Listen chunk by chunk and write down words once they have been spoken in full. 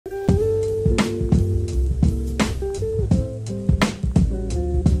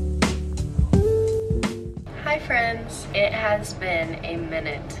has been a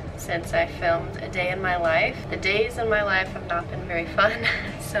minute since I filmed a day in my life. The days in my life have not been very fun,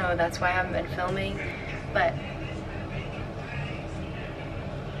 so that's why I haven't been filming, but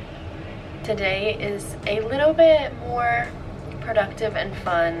today is a little bit more productive and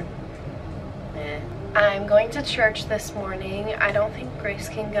fun. I'm going to church this morning. I don't think Grace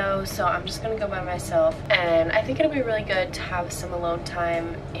can go, so I'm just gonna go by myself, and I think it'll be really good to have some alone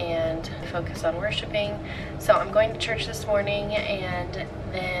time and focus on worshiping. So I'm going to church this morning, and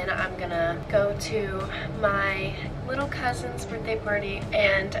then I'm gonna go to my little cousin's birthday party,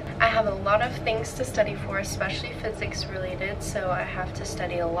 and I have a lot of things to study for, especially physics related, so I have to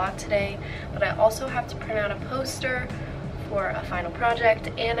study a lot today, but I also have to print out a poster for a final project,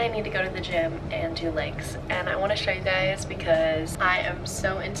 and I need to go to the gym and do legs. And I want to show you guys because I am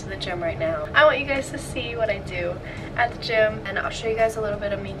so into the gym right now. I want you guys to see what I do at the gym, and I'll show you guys a little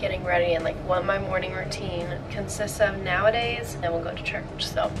bit of me getting ready and like what my morning routine consists of nowadays, and then we'll go to church.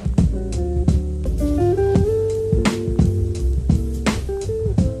 So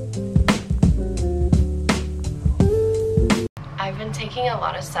I've been taking a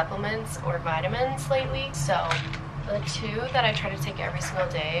lot of supplements or vitamins lately, so the two that I try to take every single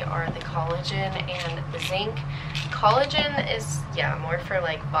day are the collagen and the zinc. Collagen is, yeah, more for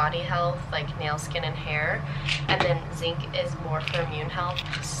like body health, like nail, skin, and hair. And then zinc is more for immune health.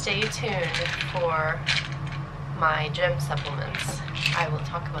 Stay tuned for my gym supplements. I will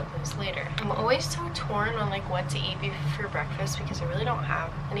talk about those later. I'm always so torn on like what to eat for breakfast because I really don't have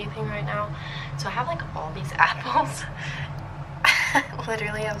anything right now. So I have like all these apples.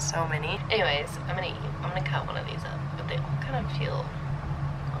 Literally have so many. Anyways, I'm gonna cut one of these up, but they all kind of feel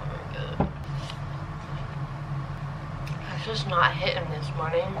good. It's just not hitting this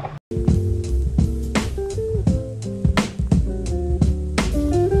morning.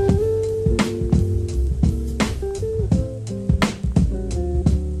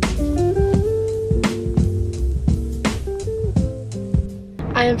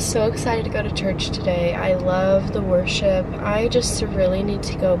 I am so excited to go to church today. I love the worship. I just really need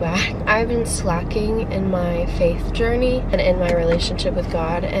to go back. I've been slacking in my faith journey and in my relationship with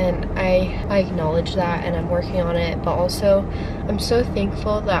God, and I acknowledge that and I'm working on it, but also I'm so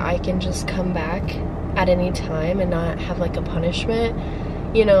thankful that I can just come back at any time and not have like a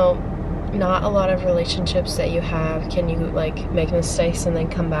punishment. You know, not a lot of relationships that you have can you like make mistakes and then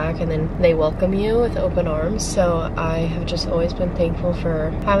come back and then they welcome you with open arms. So I have just always been thankful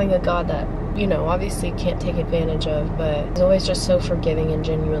for having a God that, you know, obviously can't take advantage of, but is always just so forgiving and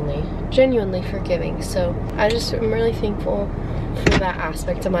genuinely forgiving. So I just am really thankful for that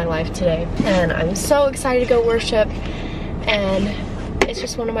aspect of my life today, and I'm so excited to go worship, and it's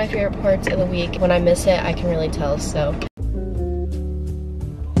just one of my favorite parts of the week. When I miss it, I can really tell. So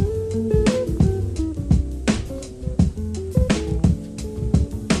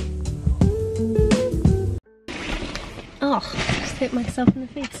just hit myself in the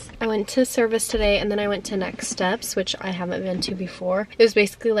face. I went to service today, and then I went to Next Steps, which I haven't been to before. It was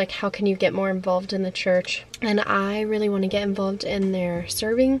basically like, how can you get more involved in the church? And I really want to get involved in their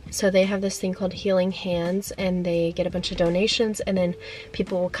serving. So they have this thing called Healing Hands, and they get a bunch of donations, and then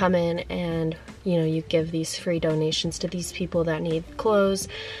people will come in and, you know, you give these free donations to these people that need clothes,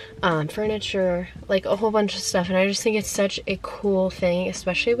 furniture, like a whole bunch of stuff. And I just think it's such a cool thing,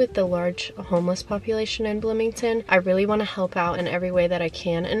 especially with the large homeless population in Bloomington. I really want to help out in every way that I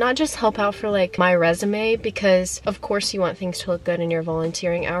can, and not just help out for like my resume, because of course you want things to look good and your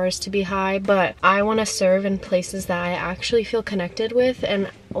volunteering hours to be high, but I want to serve in places that I actually feel connected with.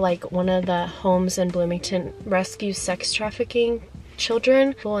 And like one of the homes in Bloomington rescues sex trafficking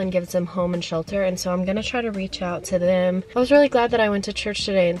children and gives them home and shelter, and so I'm gonna try to reach out to them. I was really glad that I went to church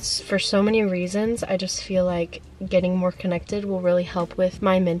today, and for so many reasons. I just feel like getting more connected will really help with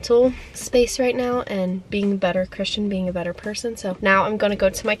my mental space right now and being a better Christian, being a better person. So now I'm gonna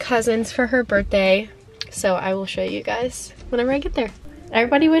go to my cousin's for her birthday, so I will show you guys whenever I get there.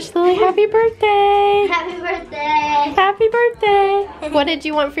 Everybody wish Lily happy birthday! Happy birthday! Happy birthday! What did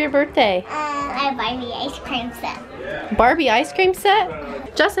you want for your birthday? A Barbie ice cream set. Barbie ice cream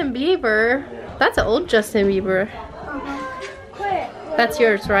set? Justin Bieber? That's an old Justin Bieber. That's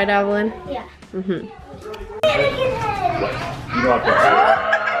yours, right, Evelyn? Yeah. Mm-hmm.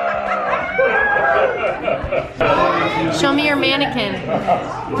 Show me your mannequin.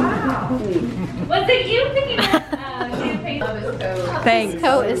 What's it cute thinking of? Champagne. Thanks. His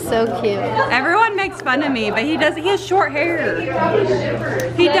coat is so cute. Everyone makes fun of me, but he has short hair.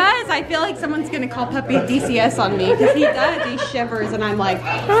 He does. I feel like someone's gonna call Puppy DCS on me because he does. He shivers, and I'm like,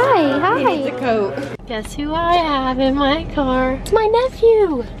 Hi. He needs a coat. Guess who I have in my car? It's my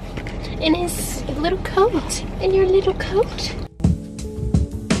nephew. in his little coat. In your little coat.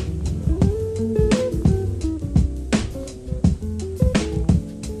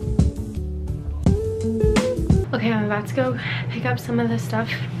 Okay, I'm about to go pick up some of the stuff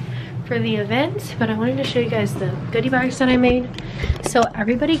for the event, but I wanted to show you guys the goodie bags that I made. So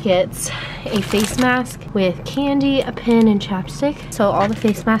everybody gets a face mask with candy, a pin, and chapstick. So all the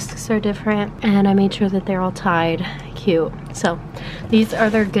face masks are different, and I made sure that they're all tied cute. So these are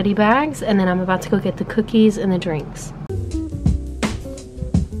their goodie bags, and then I'm about to go get the cookies and the drinks.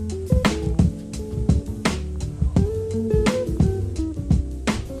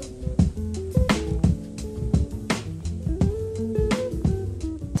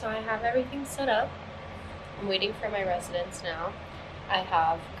 So I have everything set up. I'm waiting for my residents now. I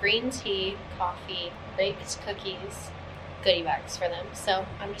have green tea, coffee, baked cookies, goodie bags for them. So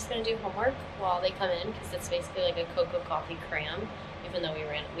I'm just gonna do homework while they come in because it's basically like a cocoa coffee cram, even though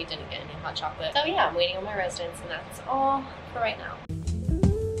we didn't get any hot chocolate. So yeah, I'm waiting on my residents, and that's all for right now.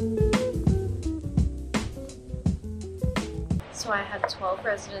 So I had 12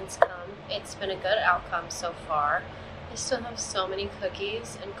 residents come. It's been a good outcome so far. I still have so many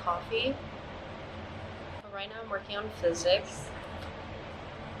cookies and coffee. But right now I'm working on physics.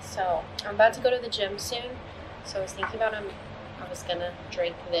 So I'm about to go to the gym soon. So I was thinking about I was gonna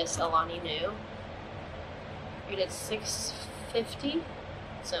drink this Alani Nu. Rated 650.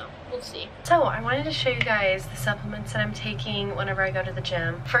 So we'll see. So I wanted to show you guys the supplements that I'm taking whenever I go to the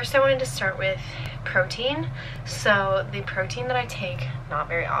gym. First I wanted to start with protein. So the protein that I take, not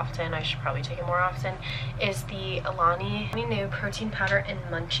very often, I should probably take it more often, is the Alani Nu protein powder in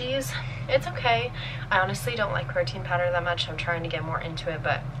munchies. It's okay. I honestly don't like protein powder that much. I'm trying to get more into it,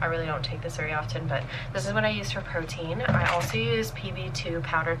 but I really don't take this very often. But this is what I use for protein. I also use PB2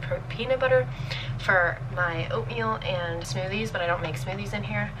 powdered peanut butter for my oatmeal and smoothies, but I don't make smoothies in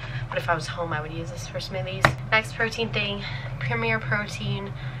here. But if I was home, I would use this for smoothies. Next protein thing, Premier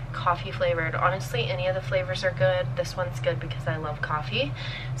Protein, coffee flavored. Honestly, any of the flavors are good. This one's good because I love coffee.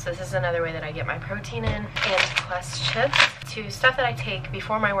 So this is another way that I get my protein in. And Quest chips. To stuff that I take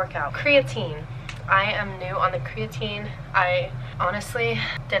before my workout. Creatine. I am new on the creatine. I honestly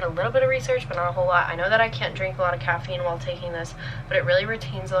did a little bit of research, but not a whole lot. I know that I can't drink a lot of caffeine while taking this, but it really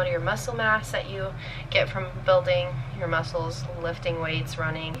retains a lot of your muscle mass that you get from building your muscles, lifting weights,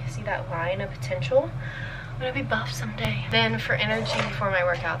 running. See that line of potential? I'm gonna be buff someday. Then for energy before my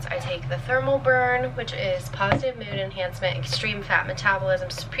workouts, I take the Thermal Burn, which is positive mood enhancement, extreme fat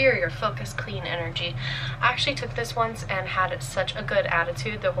metabolism, superior focus, clean energy. I actually took this once and had such a good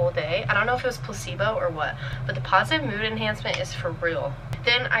attitude the whole day. I don't know if it was placebo or what, but the positive mood enhancement is for real.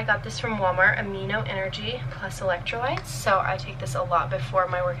 Then I got this from Walmart, Amino Energy plus electrolytes. So I take this a lot before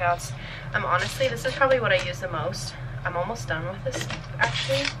my workouts. Honestly, this is probably what I use the most. I'm almost done with this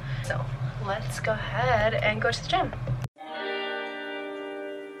actually. So let's go ahead and go to the gym.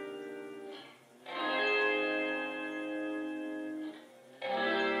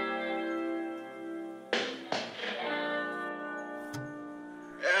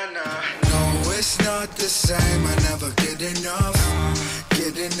 No, it's not the same. I never get enough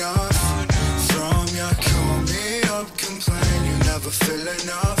from you. Call me up, complain. You never feel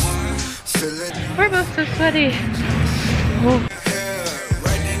enough. We're both so sweaty. Oh.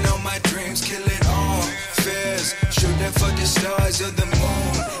 Shooting for the stars of the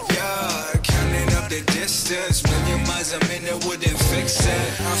moon, yeah. Counting up the distance, million miles a minute wouldn't fix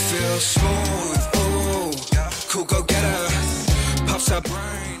it. I feel smooth, ooh, cool go getter, pops up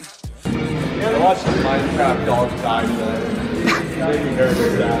brain. I watched the Minecraft dogs die today. Made me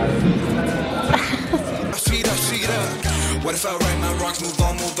very sad. Speed up. What if I write my rocks, move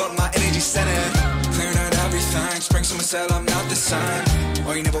up my energy center. Clearing out everything, spring, summer, said I'm not the sign.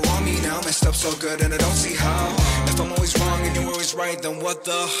 Oh, you never want me now, messed up so good and I don't see how. If I'm always wrong and you're always right, then what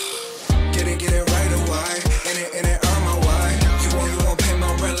the? Get it right away, in it, earn my way. You won't pay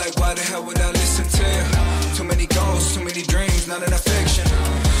my rent, like why the hell would I listen to you? Too many goals, too many dreams, not enough fiction.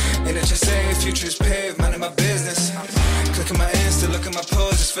 And it just say future's paved, minding my business. Clicking my Insta, look at my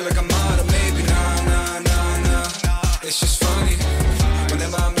poses, feel like I'm out of maybe, nah. It's just funny.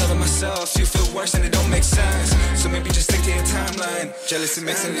 Whenever I'm loving myself, you feel worse and it don't make sense. So maybe just stick to your timeline. Jealousy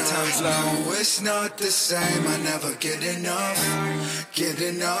makes any time fly. No, it's not the same. I never get enough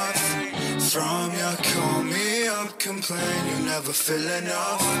from you. Call me up, complain. You never feel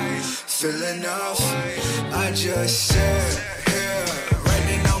enough. I just sit here,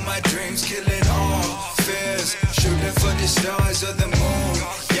 writing all my dreams, killing all fears, shooting for the stars of the moon.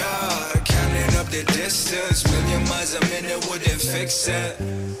 Yeah, counting up the distance, million miles a minute wouldn't fix it.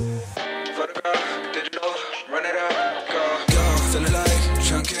 Photograph, digital, run it up, go. Feeling like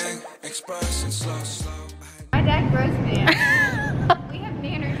chunking,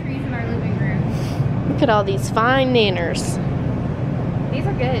 Look at all these fine nanners. These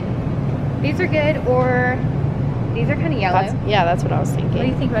are good. These are good, or these are kind of yellow. Yeah, that's what I was thinking. What do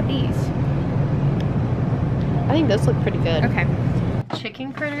you think about these? I think those look pretty good. Okay.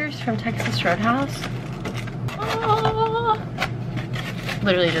 Chicken critters from Texas Roadhouse. Oh.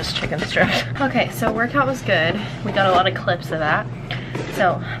 Literally just chicken strips. Okay, so workout was good. We got a lot of clips of that.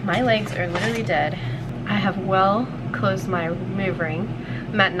 So my legs are literally dead. I have well closed my move ring.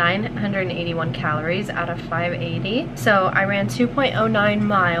 I'm at 981 calories out of 580. So I ran 2.09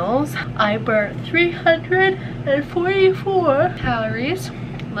 miles. I burnt 344 calories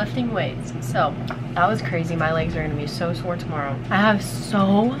lifting weights. So that was crazy. My legs are gonna be so sore tomorrow. I have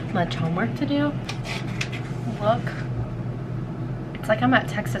so much homework to do. Look. It's like I'm at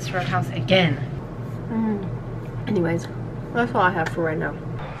Texas Roadhouse again. Anyways, that's all I have for right now.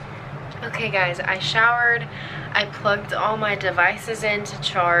 Okay guys, I showered, I plugged all my devices in to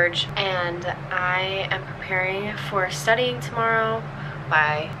charge, and I am preparing for studying tomorrow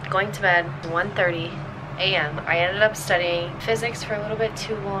by going to bed at 1:30 a.m. I ended up studying physics for a little bit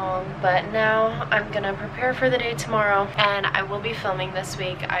too long, but now I'm gonna prepare for the day tomorrow, and I will be filming this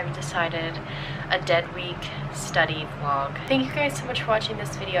week. I've decided a dead week study vlog. Thank you guys so much for watching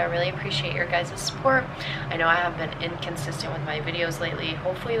this video. I really appreciate your guys' support. I know I have been inconsistent with my videos lately.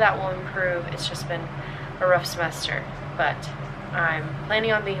 Hopefully that will improve. It's just been a rough semester, but I'm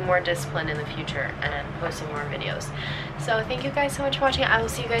planning on being more disciplined in the future and posting more videos. So thank you guys so much for watching. I will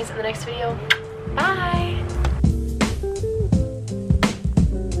see you guys in the next video. Bye!